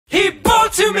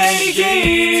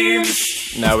many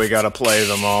games. Now we gotta play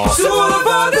them all. So all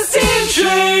about the Steam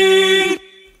Train.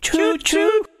 Choo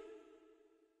choo.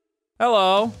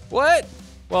 Hello. What?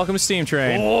 Welcome to Steam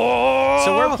Train. Oh,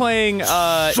 So we're playing,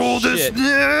 shit.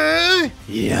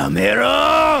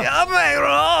 Yamero!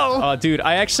 Dude,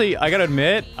 I gotta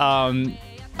admit, I'm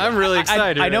really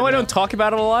excited. I know right I now. don't talk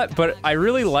about it a lot, but I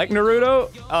really like Naruto,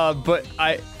 but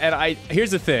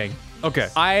here's the thing. Okay.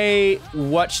 I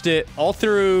watched it all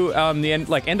through, the end,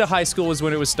 like, end of high school was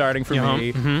when it was starting for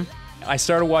me. I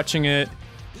started watching it,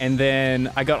 and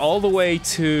then I got all the way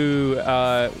to,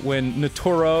 when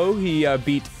Naruto, he,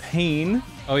 beat Pain.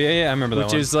 Oh yeah, I remember that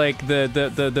Which one. is like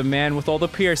the man with all the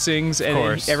piercings, and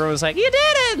course. everyone was like, "You did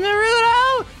it,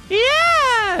 Naruto!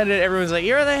 Yeah!" And then everyone was like,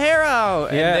 "You're the hero!"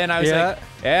 And then I was like,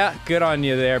 "Yeah, good on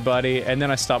you there, buddy." And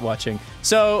then I stopped watching.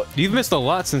 So You've missed a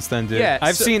lot since then, dude. Yeah,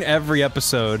 I've so- seen every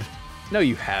episode no,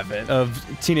 you haven't. of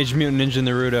Teenage Mutant Ninja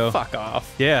Naruto. Fuck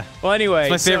off. Yeah. Well, anyway, It's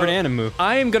my favorite so anime.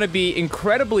 I am gonna be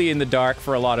incredibly in the dark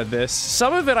for a lot of this.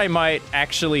 Some of it I might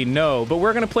actually know, but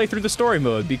we're gonna play through the story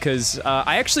mode because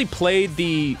I actually played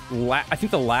the I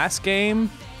think the last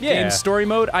game in story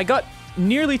mode. I got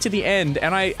nearly to the end,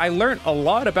 and I learned a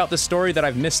lot about the story that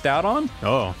I've missed out on.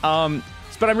 Oh.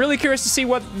 But I'm really curious to see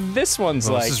what this one's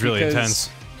like. This is really because intense.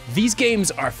 These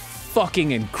games are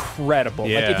fucking incredible.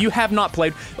 Like, Yeah. if you have not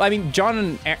played, I mean,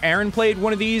 John and Aaron played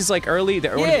one of these, like, early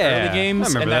games, I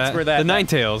remember and that's that. where that the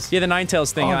Ninetales. Yeah, the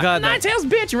Ninetales thing. Oh, God, that- Ninetales,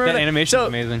 bitch! Remember that that? animation's So,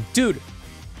 amazing. dude.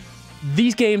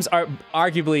 These games are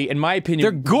arguably, in my opinion,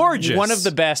 They're gorgeous. one of the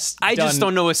best. I just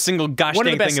don't know a single gosh One of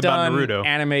dang the best thing about done Naruto.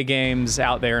 anime games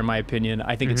out there, in my opinion.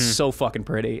 I think it's so fucking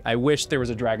pretty. I wish there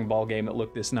was a Dragon Ball game that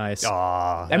looked this nice.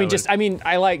 Aw, I mean,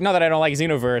 I like, not that I don't like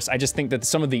Xenoverse, I just think that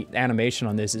some of the animation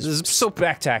on this is so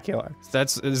spectacular.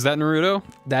 is that Naruto?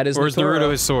 That is Or is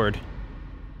Naruto his sword?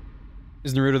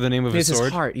 Is Naruto the name of his It's sword?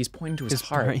 his heart. He's pointing to his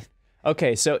heart. right.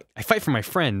 Okay, so I fight for my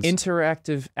friends.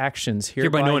 interactive actions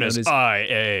Hereby known as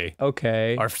IA.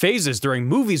 Okay. Are phases during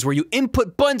movies where you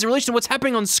input buttons in relation to what's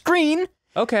happening on screen.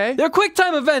 Okay. They're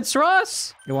QuickTime events,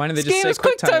 Ross. Why don't they This just game say is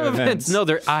QuickTime events? No,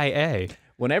 they're IA.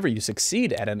 Whenever you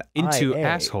succeed at an Into IA,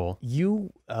 asshole. you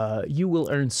will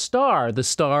earn star. The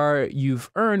star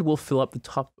you've earned will fill up the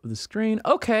top of the screen.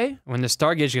 Okay. When the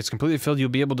star gauge gets completely filled, you'll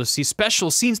be able to see special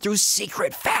scenes through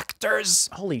secret factors.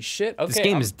 Holy shit. Okay. This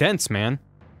game is dense, man.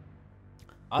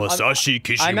 I'm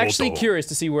actually curious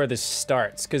to see where this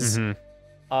starts, because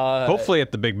Hopefully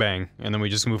at the Big Bang, and then we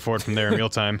just move forward from there in real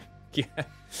time. yeah,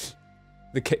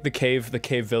 the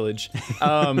cave village.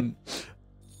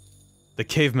 The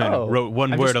cavemen wrote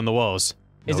one word on the walls.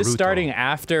 Is it Naruto. starting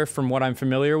after, from what I'm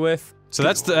familiar with? So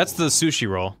that's the sushi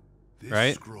roll,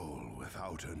 right? Scroll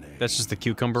without a name. That's just the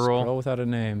cucumber roll. Roll without a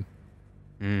name.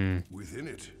 Within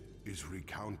it is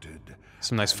recounted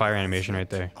Some nice fire animation right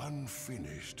there.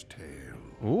 unfinished tale.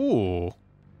 Ooh.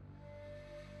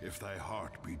 If thy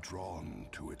heart be drawn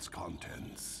to its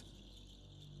contents,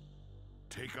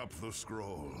 take up the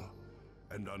scroll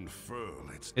and unfurl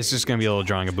its. It's just gonna be a little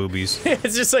drawing of boobies.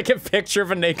 It's just like a picture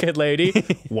of a naked lady.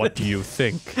 What do you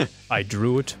think? I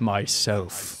drew it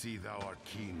myself. See thou art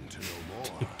keen to know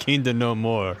more. Keen to know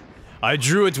more. I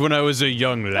drew it when I was a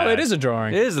young lad. Oh, it is a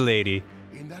drawing. It is a lady.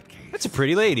 In that case, That's a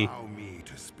pretty lady. allow me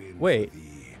to spin Wait. for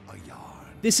thee a yarn.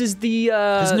 This is the,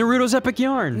 This is Naruto's epic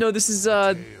yarn. no, this is,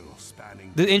 Tale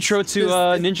spanning The intro to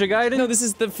Ninja Gaiden? no, this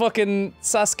is the fucking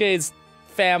Sasuke's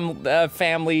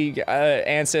family,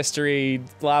 ancestry,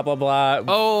 blah, blah, blah.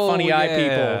 Oh, funny eye yeah.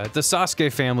 people. The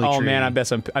Sasuke family Oh tree. man, I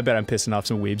bet I'm pissing off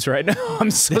some weebs right now.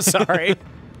 I'm so sorry.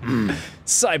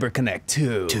 CyberConnect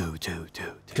 2.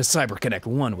 Because CyberConnect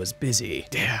 1 was busy.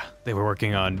 Yeah, they were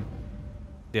working on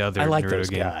the other I like Naruto those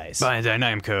game. guys. Bandai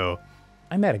Namco.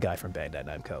 I met a guy from Bandai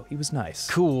Namco. He was nice.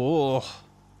 Cool.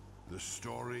 the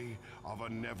story of a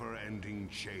never-ending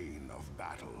chain of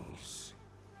battles.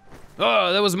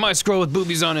 Oh, that was my scroll with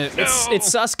boobies on it. It's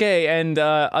Sasuke and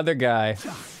other guy.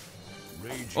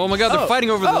 Oh my god, they're fighting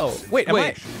over the. Wait, am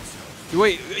wait, I?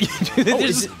 wait.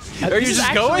 Are you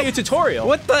just going? A tutorial.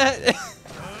 What the?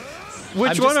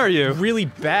 Which one are you? Really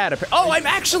bad. Oh, I'm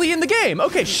actually in the game.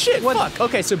 Okay, shit. What? Fuck.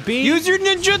 Okay, so B. Use your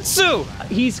ninjutsu.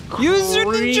 He's Use your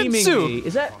creaming ninjutsu. me.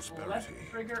 Is that left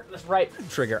trigger? That's right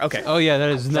trigger. Okay. Oh yeah, that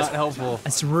is not helpful.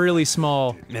 It's really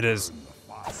small. It is.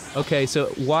 Okay,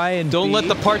 so Y and Don't B. let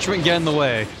the parchment get in the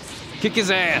way. Kick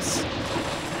his ass.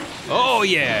 Oh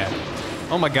yeah.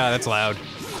 Oh my god, that's loud.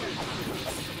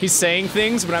 He's saying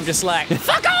things, but I'm just like,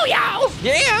 fuck all y'all!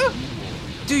 Yeah.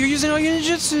 Dude, you're using all your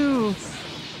ninjutsu.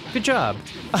 Good job.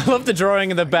 I love the drawing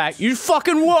in the back. You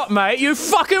fucking what, mate? You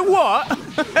fucking what?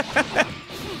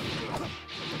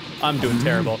 I'm doing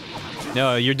terrible.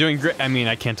 No, you're doing great. I mean,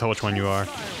 I can't tell which one you are.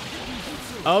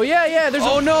 Oh yeah, yeah. There's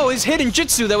Oh no, his hidden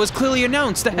jutsu that was clearly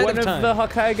announced ahead one of of time. the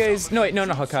Hokages. No wait, no,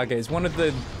 not Hokages. One of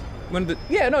the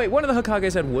yeah, no wait. One of the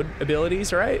Hokages had wood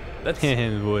abilities, right? That's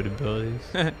Wood abilities.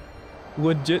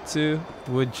 wood jutsu.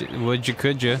 Would you,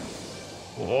 could you?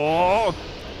 Oh!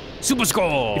 Super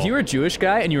Skull! If you were a Jewish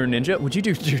guy and you were a ninja, would you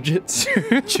do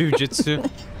jujitsu? Jujitsu.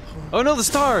 Oh no, the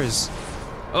stars!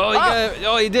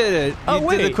 Oh, he did it.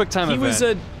 He did the quick time he event. was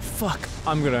a fuck.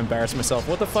 I'm gonna embarrass myself.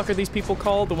 What the fuck are these people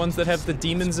called? The ones that have the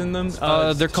demons in them?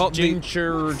 They're called the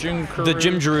Jinkuru.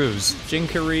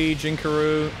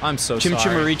 Jinkaru. I'm so sorry.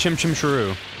 Chimchimari,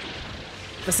 Chimchimcharu.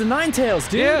 That's the Nine Tails,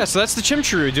 dude. Yeah, so that's the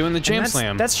Chimcharu doing the Jam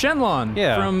Slam. That's Shenlong.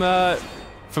 Yeah.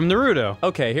 From Naruto.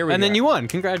 Okay, here we go. And then you won.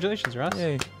 Congratulations, Ross.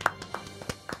 Yay.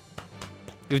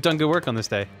 You've done good work on this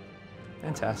day.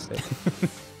 Fantastic.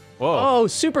 Whoa. Oh,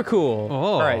 super cool. Oh.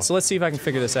 All right, so let's see if I can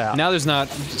figure this out. Now there's not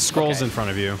scrolls Okay. in front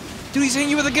of you. Dude, he's hitting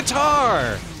you with a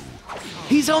guitar!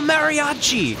 He's El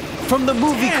Mariachi! From the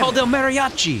movie called El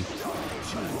Mariachi!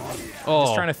 Oh.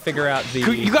 Just trying to figure out the...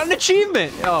 You got an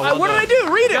achievement! Oh, well what did done. I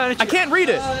do? Read got it! an I can't read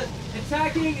it!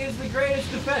 Attacking is the greatest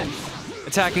defense.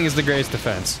 Attacking is the greatest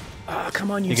defense. Oh,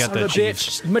 come on, you, You got son of a that, Chief.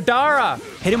 bitch. Madara!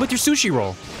 Hit him with your sushi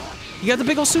roll. You got the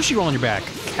big old sushi roll on your back.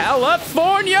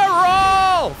 California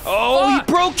roll! Oh, Fuck!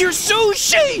 he broke your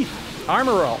sushi!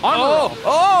 Armor roll. Armor roll.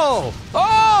 Oh!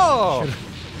 Oh!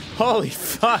 Holy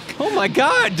fuck. Oh my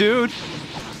god, dude!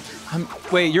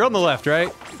 Wait, you're on the left, right?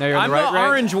 Now you're on I'm the right, the right?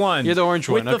 orange one. You're the orange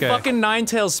one, With okay. the fucking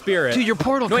Nine-Tailed Spirit. Dude, your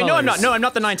portal No, wait, no, I'm not. colors. No, I'm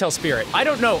not the Nine-Tailed Spirit. I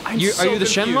don't know. I'm Are you the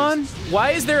confused. Shenlong?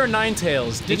 Why is there a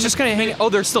Nine-Tails? It's just kind of hanging. Oh,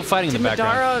 they're still fighting in the Did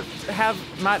background. Madara have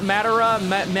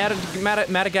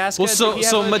Madagascar? Well, Did he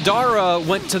have a- Madara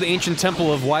went to the ancient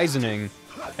temple of Wisening,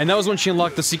 and that was when she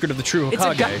unlocked the secret of the true It's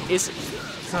a Hokage. guy.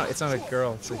 It's not a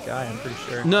girl. It's a guy. I'm pretty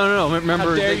sure. No. Remember,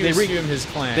 How dare you they assume his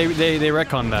clan? they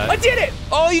retconned that. I did it!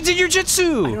 Oh, you did your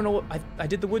jutsu! I don't know what I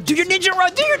did the wood. Do your ninja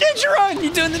run! Do your ninja run!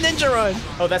 You're doing the ninja run!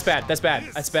 Oh, that's bad. That's bad.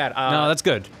 That's bad. No, that's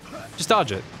good. Just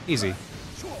dodge it. Easy.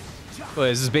 What,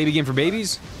 is this baby game for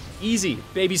babies? easy.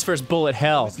 Baby's first bullet.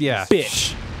 Hell. Yeah.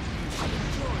 Bitch.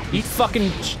 Eat fucking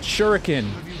shuriken.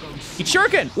 Eat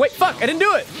shuriken. Wait, fuck! I didn't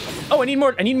do it. Oh, I need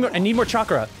more. I need more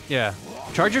chakra. Yeah.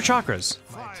 Charge your chakras.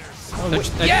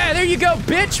 Yeah, there you go,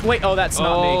 bitch. Wait. Oh, that's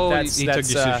not Oh, me. That's he took your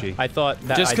sushi. I thought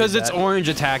that. Just because because it's orange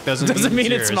attack doesn't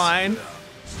mean it's yours. mine.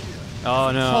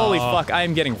 Oh no. Holy fuck! I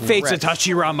am getting Fate wrecked.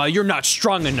 Tachirama, you're not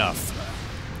strong enough.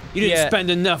 You didn't Yeah. spend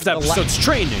enough episodes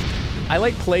training. I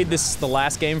like played the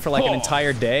last game for like an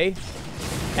entire day,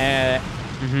 and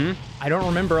I don't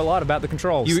remember a lot about the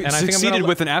controls. You and I think I'm succeeded gonna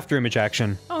with an after image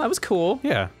action. Oh, that was cool.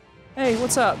 Yeah. Hey,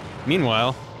 what's up?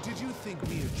 Meanwhile, Did you think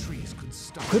mere trees could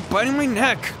stop? quit biting my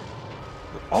neck.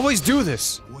 Always do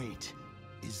this. Wait,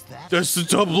 is that? That's the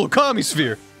double Okami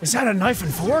sphere. Is that a knife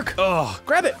and fork? Oh,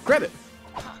 Grab it! Grab it!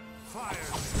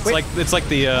 it's like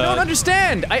the. I don't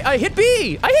understand. I hit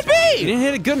B. I hit You B. didn't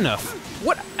hit it good enough.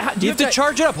 What? How, do You have to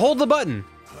charge it up. Hold the button.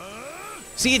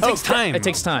 See, it takes time. It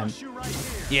takes time.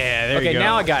 Yeah, there you Okay, go.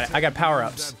 now I got it. I got power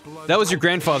ups. That was your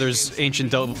grandfather's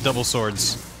ancient double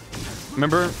swords.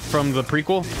 Remember from the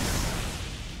prequel?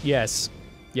 Yes.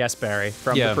 Yes, Barry.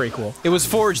 From Yeah. the prequel. It was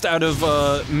forged out of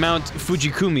Mount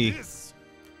Fujikumi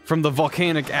from the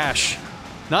volcanic ash.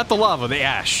 Not the lava, the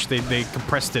ash. They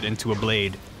compressed it into a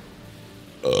blade.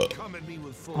 Come at me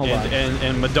with full. Hold on.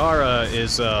 And Madara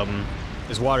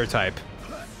is water type.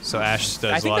 So Ash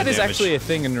does I a think lot that of is damage. actually a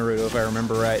thing in Naruto, if I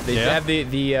remember right. They Yeah?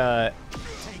 have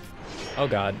oh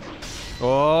god.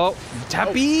 Oh,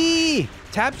 Tappy!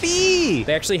 Tappy!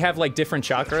 They actually have like different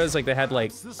chakras. Like they had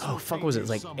like, oh fuck, what was it?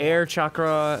 Like air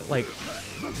chakra, like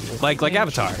Like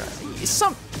Avatar.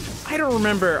 I don't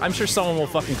remember. I'm sure someone will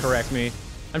fucking correct me.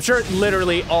 I'm sure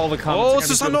literally all the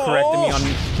comments are gonna be correcting me on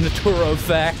Naturo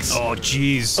facts. Oh,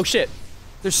 jeez. Oh shit.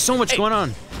 There's so much going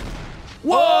on.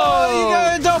 Whoa! you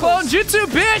got a double. Clone Jutsu,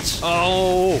 bitch!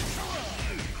 Oh.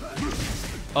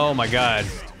 Oh my god.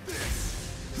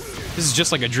 This is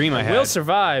just like a dream I had. We'll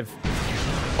survive.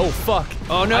 Oh fuck.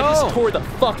 Oh, no. I just tore the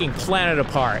fucking planet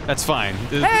apart. That's fine.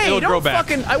 Hey, It'll grow don't back.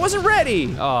 fucking. I wasn't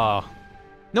ready. Oh.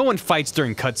 No one fights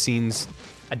during cutscenes.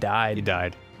 I died. He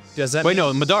died. Does that Wait,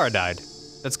 mean- no, Madara died.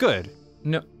 That's good.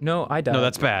 No, I died. No,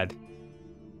 that's bad.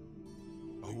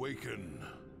 Awaken.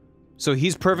 So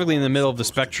he's perfectly in the middle of the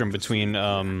spectrum between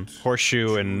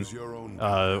Horseshoe and Choose your own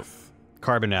path.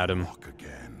 Carbon Atom. Walk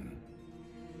again.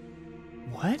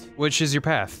 What? Which is your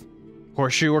path?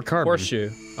 Horseshoe or Carbon? Horseshoe.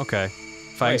 Okay.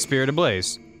 Fighting Wait. Spirit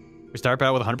Ablaze. We start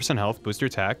battle with 100% health, boost your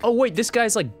attack. Oh wait, this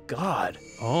guy's like God.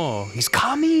 Oh, he's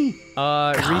Kami!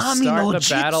 Restart no the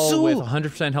battle Jitsu. with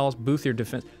 100% health, boost your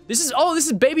defense. This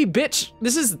is baby bitch.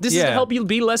 This is to help you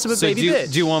be less of a baby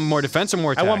bitch. Do you want more defense or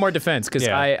more attack? I want more defense, because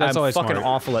I'm fucking smart.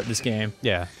 awful at this game.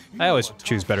 Yeah, I always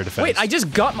choose better defense. Wait, I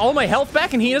just got all my health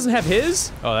back and he doesn't have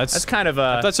his? Oh, that's kind of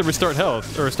a... That's a restart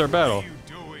health, or restart battle.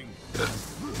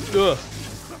 Ugh.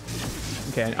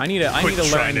 Okay, I need to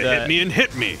learn the... hit me and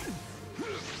hit me.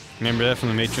 Remember that from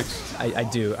the Matrix? I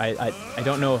do. I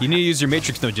don't know. You need to use your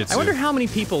Matrix no Jutsu. I wonder how many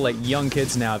people, like young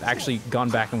kids now, have actually gone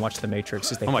back and watched the Matrix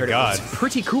because they heard it was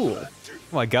pretty cool.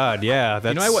 Oh my god, yeah.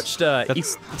 That's, you know, I watched...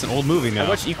 that's an old movie now. I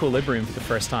watched Equilibrium for the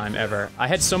first time ever. I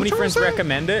had so many friends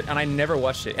recommend it, and I never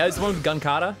watched it. It's the one with Gun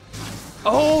Kata.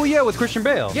 Oh yeah, with Christian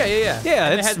Bale. Yeah. Yeah,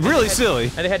 it's really silly.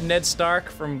 And they had Ned Stark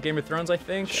from Game of Thrones, I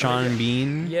think. Sean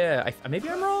Bean. Yeah, maybe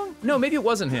I'm wrong? No, maybe it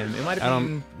wasn't him. It might have been... I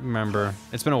don't remember.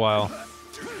 It's been a while.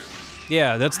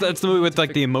 Yeah, that's the movie with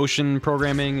like the emotion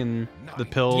programming and the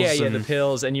pills. Yeah, and the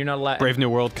pills, and you're not allowed... Brave New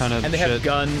World kind of And they shit. have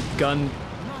gun,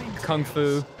 kung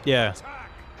fu. Yeah.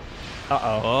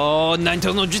 Uh-oh. Oh,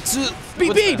 Naruto no Jutsu.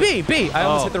 B! I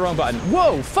almost hit the wrong button.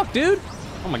 Whoa, fuck, dude.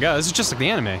 Oh my god, this is just like the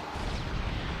anime.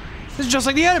 This is just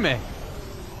like the anime.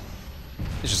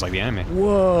 It's just like the anime.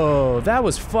 Whoa, that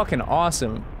was fucking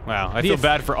awesome. Wow, I feel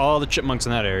bad for all the chipmunks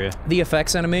in that area. The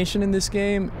effects animation in this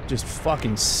game, just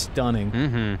fucking stunning.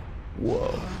 Mm-hmm.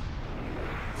 Whoa.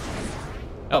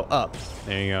 Oh, up.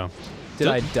 There you go. Did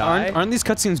I die? Aren't these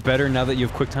cutscenes better now that you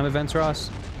have QuickTime events, Ross?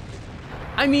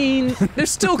 I mean, they're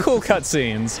still cool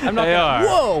cutscenes. I'm not They are.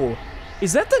 Whoa!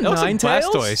 Is that the That looks like Ninetales?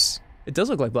 Blastoise. It does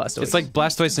look like Blastoise. It's like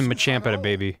Blastoise and Machamp at a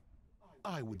baby.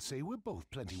 I would say we're both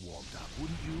plenty warmed up,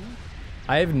 wouldn't you?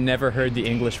 I have never heard the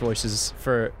English voices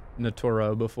for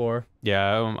Natoro before.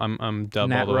 Yeah, I'm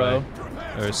dub all the way.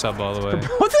 Or sub all the way.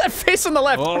 What's that face on the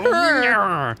left?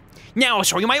 Oh, now I'll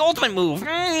show you my ultimate move.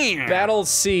 Battle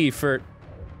C for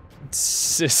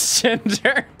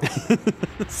cisgender.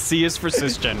 C is for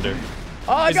cisgender.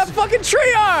 Oh, I got fucking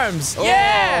tree arms!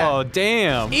 Yeah! Oh,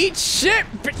 damn. Eat shit!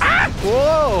 Ah!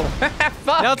 Whoa!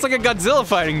 Fuck! Now it's like a Godzilla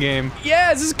fighting game.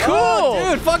 Yeah, this is cool!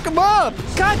 Oh, dude, fuck him up!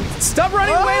 God, stop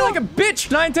running away like a bitch,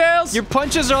 Ninetales! Your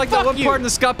punches are like that one part in the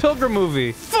Scott Pilgrim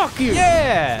movie. Fuck you!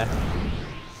 Yeah!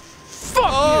 Fuck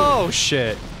Oh,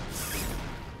 shit.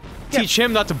 Teach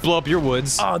him not to blow up your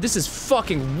woods. Oh, this is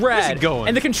fucking rad. Where's it going?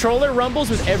 And the controller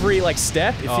rumbles with every, like,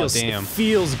 step. It feels, damn. It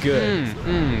feels good.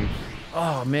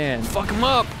 Oh, man. Fuck him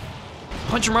up.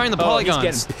 Punch him right in the polygons.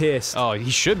 He's getting pissed. Oh, he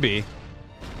should be.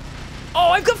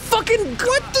 Oh, I've got fucking...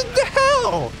 What the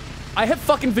hell? I have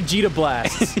fucking Vegeta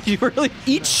Blast. You really...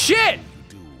 Eat shit!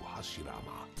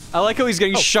 I like how he's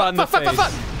getting shot in the face.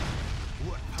 Fuck.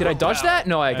 Did I dodge that?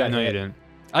 No, I got hit. No, you didn't.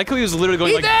 I like how he was literally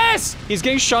going Eat like... this! He's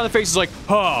getting shot in the face. He's like,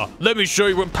 huh, let me show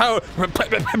you what power...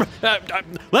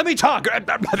 Let me talk.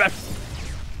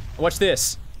 Watch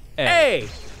this. Hey!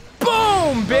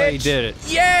 Boom, bitch! Oh, he did it.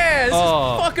 Yeah, this is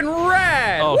fucking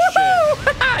rad! Oh,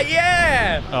 shit.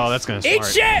 Yeah! Oh, that's gonna Eat smart.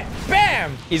 shit!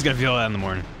 Bam! He's gonna feel that in the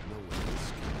morning.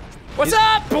 What's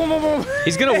up? Boom, boom, boom.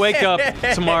 He's gonna wake up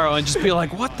tomorrow and just be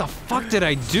like, what the fuck did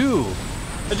I do?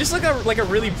 Just like a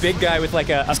really big guy with like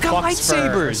a got fox fur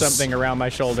or lightsabers. something around my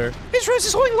shoulder.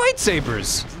 He's holding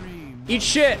lightsabers. Eat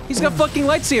shit! He's got fucking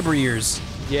lightsaber ears.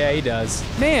 Yeah, he does.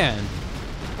 Man.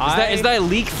 Is that a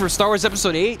leak for Star Wars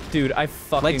Episode 8? Dude, I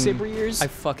fucking... Lightsaber ears? I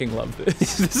fucking love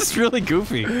this. This is really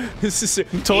goofy. This is...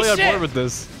 I'm totally on board with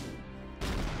this.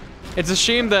 It's a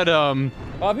shame that, Oh,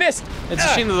 I missed! It's a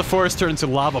shame that the forest turned into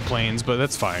lava plains, but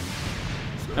that's fine.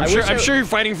 I'm sure you're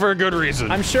fighting for a good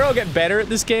reason. I'm sure I'll get better at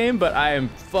this game, but I am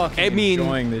fucking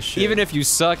enjoying this shit. Even if you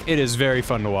suck, it is very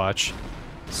fun to watch.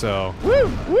 So... Woo!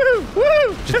 Woo!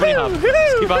 Woo! Just bunny hop.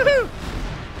 Just keep up.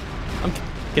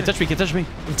 Can't touch me, can't touch me.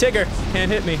 I'm Tigger. Can't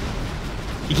hit me.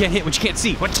 You can't hit what you can't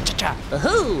see. What?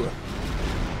 Ahoo!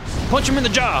 Punch him in the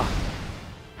jaw.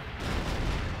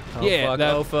 Oh, Yeah, fuck,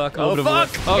 that- oh fuck, a little oh bit of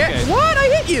fuck! a- okay. Yeah, what? I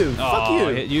hit you! Fuck Oh, you!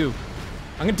 I hit you.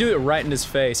 I'm gonna do it right in his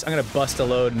face. I'm gonna bust a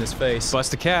load in his face.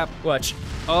 Bust a cap. Watch.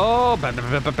 Oh,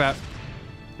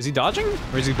 is he dodging?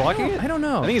 Or is he blocking it? I don't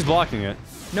know. I think he's blocking it.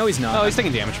 No, he's not. Oh, he's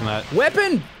taking damage from that.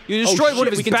 Weapon! You destroyed Oh, one shit,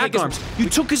 of we his can back take his- arms. You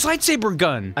took his lightsaber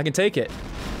gun. I can take it.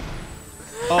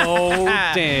 Oh,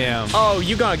 damn. Oh,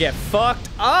 you gonna get fucked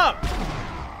up!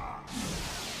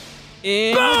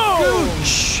 In Boom!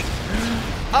 gooch.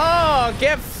 Oh,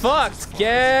 get fucked!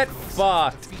 Get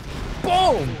fucked!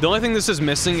 Boom! The only thing this is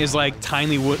missing is like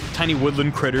tiny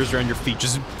woodland critters around your feet,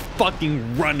 just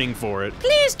fucking running for it.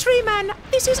 Please, tree man,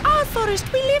 this is our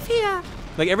forest. We live here.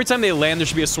 Like every time they land, there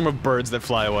should be a swarm of birds that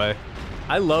fly away.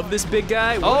 I love this big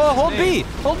guy. Oh, hold B!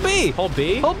 Hold B! Hold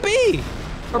B? Hold B!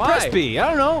 Or Why? press B. I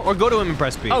don't know. Or go to him and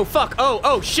press B. Oh, fuck.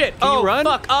 Oh, shit. Can you run?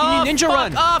 Fuck. Can you ninja fuck.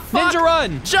 run? Oh, fuck. Ninja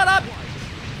run. Shut up.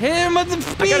 Hit him with the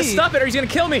B. I gotta stop it or he's gonna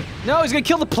kill me. No, he's gonna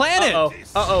kill the planet.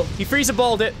 Uh-oh. He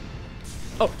freeze-a-balled it.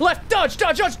 Oh, left. Dodge.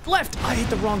 Left. I hit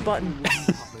the wrong button.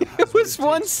 It was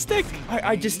one stick.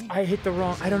 I hit the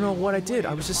wrong. I don't know what I did.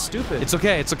 I was just stupid. It's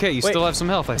okay. It's okay. You still have some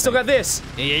health. I still got this.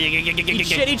 Eat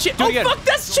shit. Do it again. Fuck,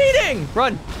 that's cheating.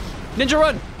 Run. Ninja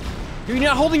run. You're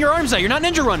not holding your arms out. You're not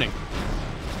ninja running.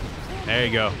 There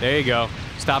you go. There you go.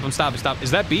 Stop him. Stop.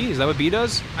 Is that B? Is that what B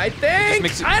does? I think.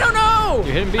 It I don't know.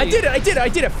 You're hitting B. I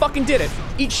did it. Fucking did it.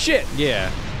 Eat shit.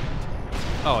 Yeah.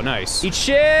 Oh, nice. Eat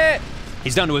shit.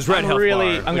 He's down to his red health bar,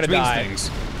 I'm gonna which means die. things.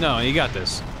 No, you got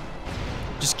this.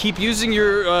 Just keep using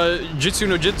your Jitsu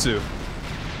no Jitsu.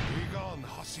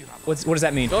 What does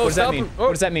that mean? Oh, what does that stop mean? him. Oh,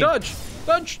 What does that mean?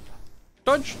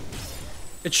 Dodge.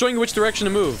 It's showing you which direction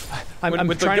to move. I'm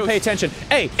trying to pay attention.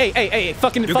 A.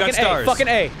 Fucking got A. stars. Fucking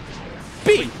A.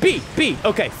 B.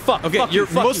 Okay, fuck. Okay, fuck you're you,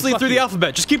 fuck mostly you, through fuck the you.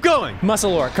 alphabet. Just keep going.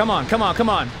 Muscle Lore, come on.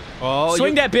 Oh,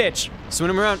 Swing that bitch. Swing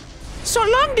him around. So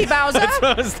long, de Bowser. That's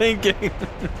what I was thinking.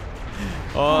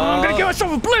 I'm gonna give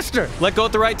myself a blister. Let go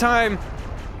at the right time.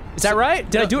 Is that right?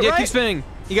 Did I do it yeah, right? keep spinning.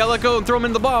 You gotta let go and throw him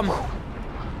in the bomb.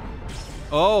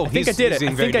 Oh, I think I did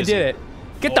it.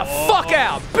 Get the fuck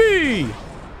out, B!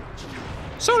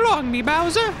 So long, me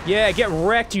Bowser. Yeah, get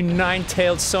wrecked, you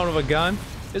nine-tailed son of a gun.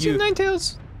 Is he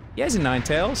Ninetales? Yeah, he's a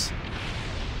nine-tails.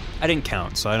 I didn't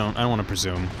count, so I don't want to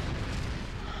presume.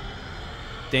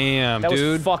 Damn, That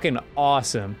dude. was fucking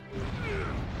awesome.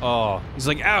 Oh, he's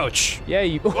like, ouch. Yeah,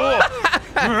 you.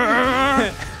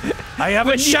 I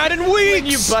haven't shot in weeks. When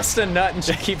you bust a nut and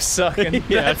she keeps sucking.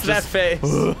 Yeah, That's that just- face.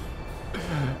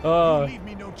 Oh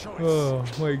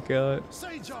my god.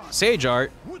 Sage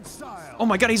art. Oh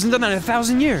my god, he's done that in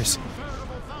 1,000 years.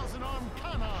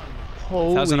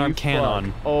 Holy 1,000-arm fuck.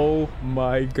 cannon. Oh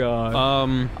my god.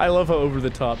 I love how over the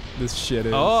top this shit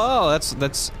is. Oh,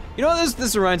 that's. You know what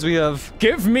this reminds me of?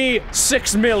 Give me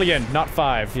 6 million, not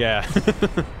 5. Yeah.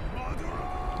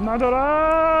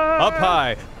 Up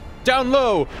high, down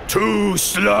low, too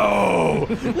slow.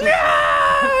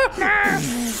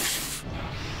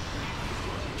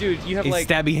 Dude, you have These like.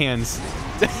 stabby hands.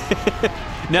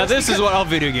 Now this is what all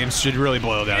video games should really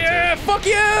boil down Yeah, fuck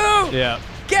you! to. Yeah.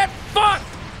 Get fucked!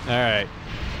 All right.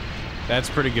 That's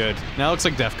pretty good. Now it looks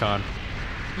like DEF CON.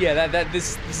 Yeah,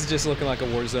 this is just looking like a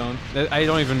war zone. I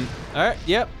don't even. All right.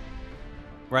 Yep.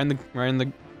 We're in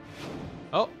the.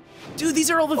 Oh. Dude, these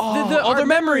are all the all their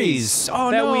memories. Oh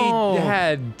that no. we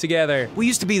had together. We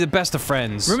used to be the best of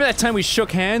friends. Remember that time we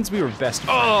shook hands? We were best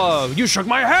friends. Oh, you shook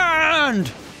my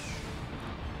hand.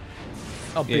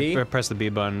 Oh, B? Yeah, press the B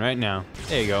button right now.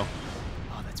 There you go.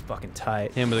 Oh, that's fucking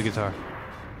tight. Hit him with a guitar.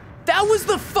 That was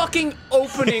the fucking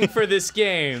opening for this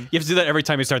game. You have to do that every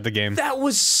time you start the game. That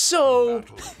was so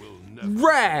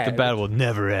rad. The battle will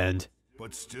never end.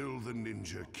 But still the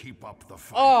ninja keep up the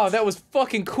fight. Oh, that was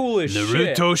fucking cool as shit.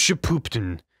 Naruto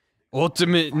Shippuden.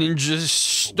 Ultimate Ninja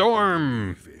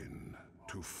Storm.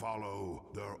 To follow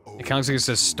their own It kind of looks like it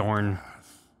says Storm.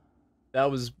 That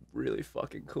was really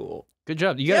fucking cool. Good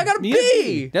job. You Yeah, I got a you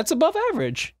B. That's above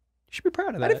average. You should be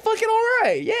proud of I that. did fucking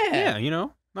alright, yeah. Yeah, you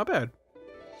know, not bad.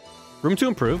 Room to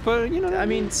improve, but you know. I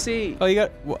mean, see, Oh, you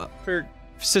got for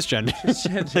cisgender.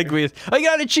 Cisgender. Like we. Oh, you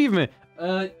got an achievement.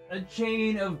 A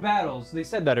chain of battles. They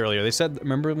said that earlier. They said.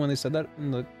 Remember when they said that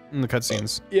in the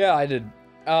cutscenes? yeah, I did.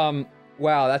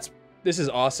 Wow, this is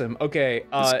awesome. Okay,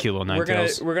 That's a cute little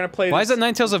Ninetales. we're gonna play. Why is that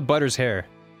Ninetales of Butter's hair?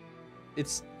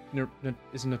 It's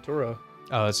Naturo.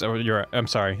 Oh, that's. Oh, you're. I'm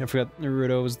sorry. I forgot.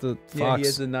 Naruto was the fox. Yeah, he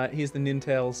has the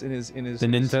Nintails in his. The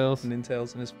Nintails?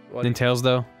 Nintails in his. Body. Ninetales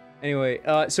though. Anyway,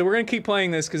 so we're gonna keep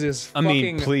playing this because it's I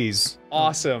fucking mean, please.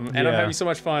 awesome, and I'm Yeah. having so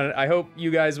much fun. I hope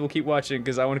you guys will keep watching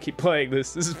because I want to keep playing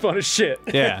this. This is fun as shit.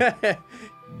 Yeah.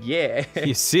 Yeah.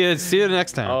 You see you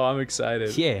next time. Oh, I'm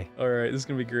excited. Yeah. All right, this is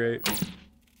gonna be great.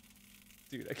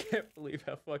 Dude, I can't believe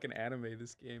how fucking anime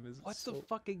this game is. What's so... the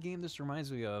fucking game this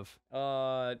reminds me of?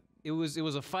 It was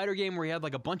a fighter game where he had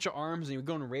like a bunch of arms and he would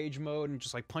go in rage mode and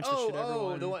just like punch the shit out of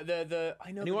everyone. the one, the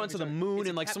I know. And he went onto the moon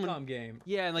and like someone game.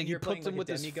 Yeah, and like You're he put playing them like with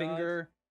a his demigod? finger.